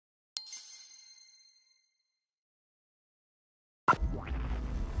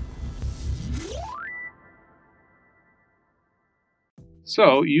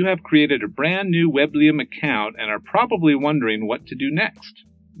So, you have created a brand new Weblium account and are probably wondering what to do next.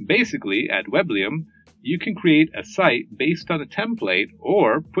 Basically, at Weblium, you can create a site based on a template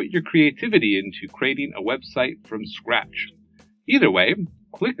or put your creativity into creating a website from scratch. Either way,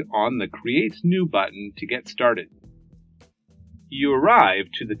 click on the Create New button to get started. You arrive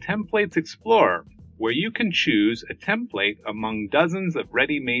to the Templates Explorer, where you can choose a template among dozens of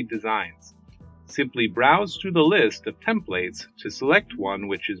ready-made designs. Simply browse through the list of templates to select one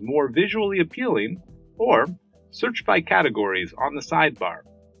which is more visually appealing, or search by categories on the sidebar.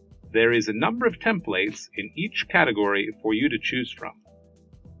 There is a number of templates in each category for you to choose from.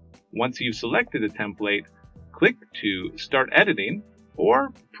 Once you've selected a template, click to Start Editing or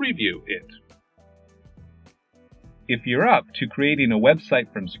Preview it. If you're up to creating a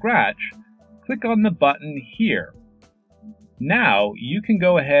website from scratch, click on the button here. Now you can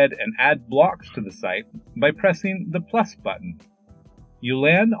go ahead and add blocks to the site by pressing the plus button. You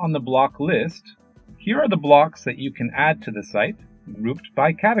land on the block list. Here are the blocks that you can add to the site, grouped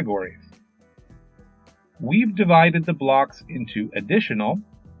by categories. We've divided the blocks into additional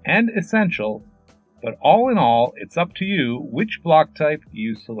and essential, but all in all, it's up to you which block type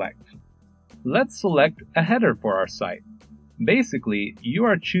you select. Let's select a header for our site. Basically, you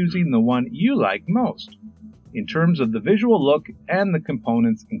are choosing the one you like most, in terms of the visual look and the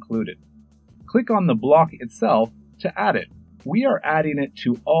components included. Click on the block itself to add it. We are adding it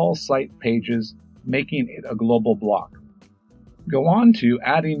to all site pages, making it a global block. Go on to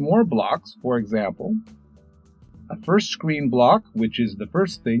adding more blocks, for example, a first screen block, which is the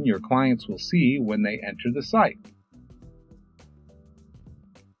first thing your clients will see when they enter the site.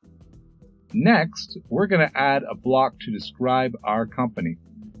 Next, we're going to add a block to describe our company.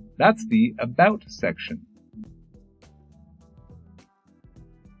 That's the About section.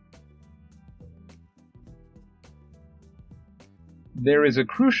 There is a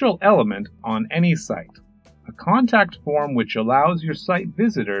crucial element on any site, a contact form which allows your site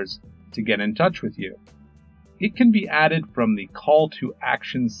visitors to get in touch with you. It can be added from the Call to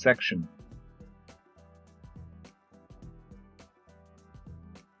Action section.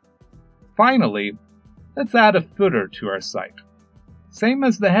 Finally, let's add a footer to our site. Same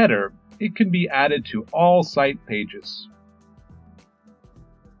as the header, it can be added to all site pages.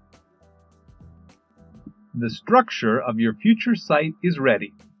 The structure of your future site is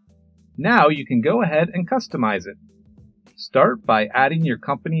ready. Now you can go ahead and customize it. Start by adding your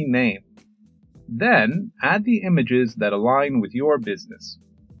company name. Then add the images that align with your business.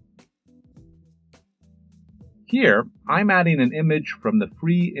 Here, I'm adding an image from the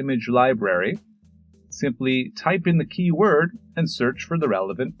free image library. Simply type in the keyword and search for the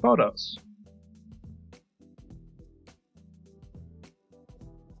relevant photos.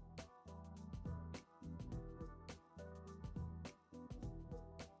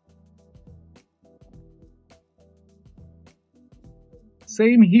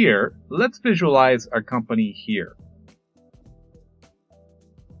 Same here, let's visualize our company here.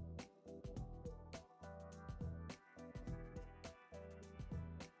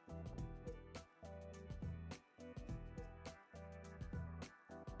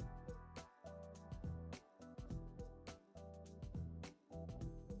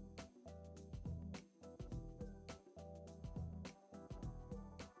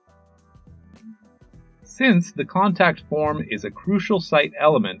 Since the contact form is a crucial site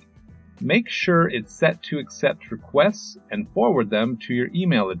element, make sure it's set to accept requests and forward them to your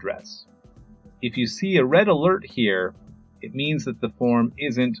email address. If you see a red alert here, it means that the form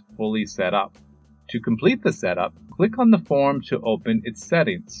isn't fully set up. To complete the setup, click on the form to open its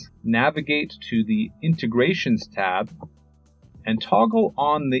settings. Navigate to the Integrations tab and toggle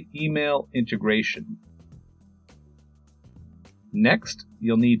on the email integration. Next,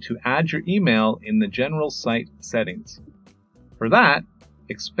 you'll need to add your email in the General Site settings. For that,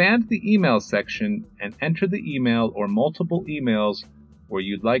 expand the email section and enter the email or multiple emails where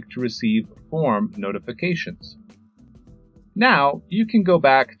you'd like to receive form notifications. Now, you can go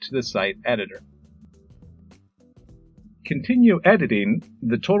back to the site editor. Continue editing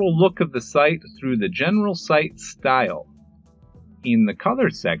the total look of the site through the General Site style. In the Color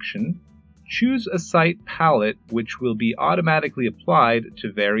section, choose a site palette which will be automatically applied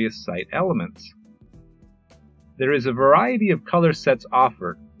to various site elements. There is a variety of color sets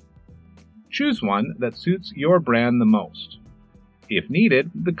offered. Choose one that suits your brand the most. If needed,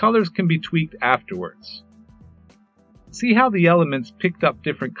 the colors can be tweaked afterwards. See how the elements picked up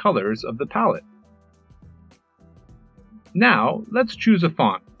different colors of the palette. Now, let's choose a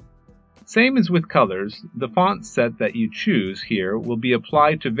font. Same as with colors, the font set that you choose here will be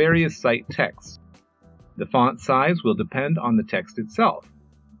applied to various site texts. The font size will depend on the text itself.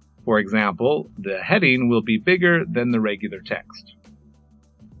 For example, the heading will be bigger than the regular text.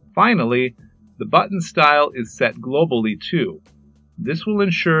 Finally, the button style is set globally too. This will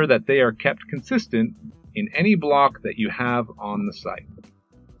ensure that they are kept consistent in any block that you have on the site.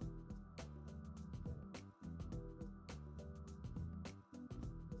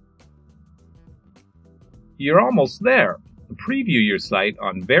 You're almost there. Preview your site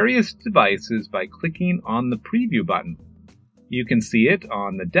on various devices by clicking on the Preview button. You can see it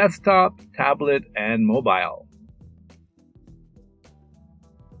on the desktop, tablet, and mobile.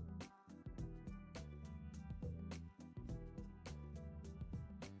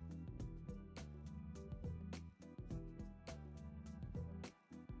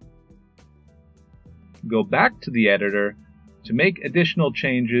 Go back to the editor to make additional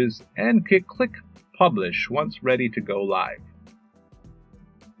changes and click Publish once ready to go live.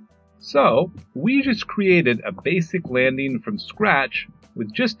 So, we just created a basic landing from scratch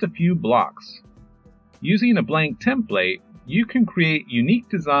with just a few blocks. Using a blank template, you can create unique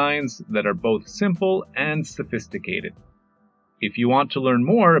designs that are both simple and sophisticated. If you want to learn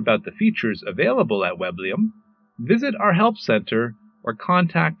more about the features available at Weblium, visit our Help Center or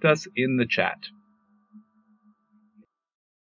contact us in the chat.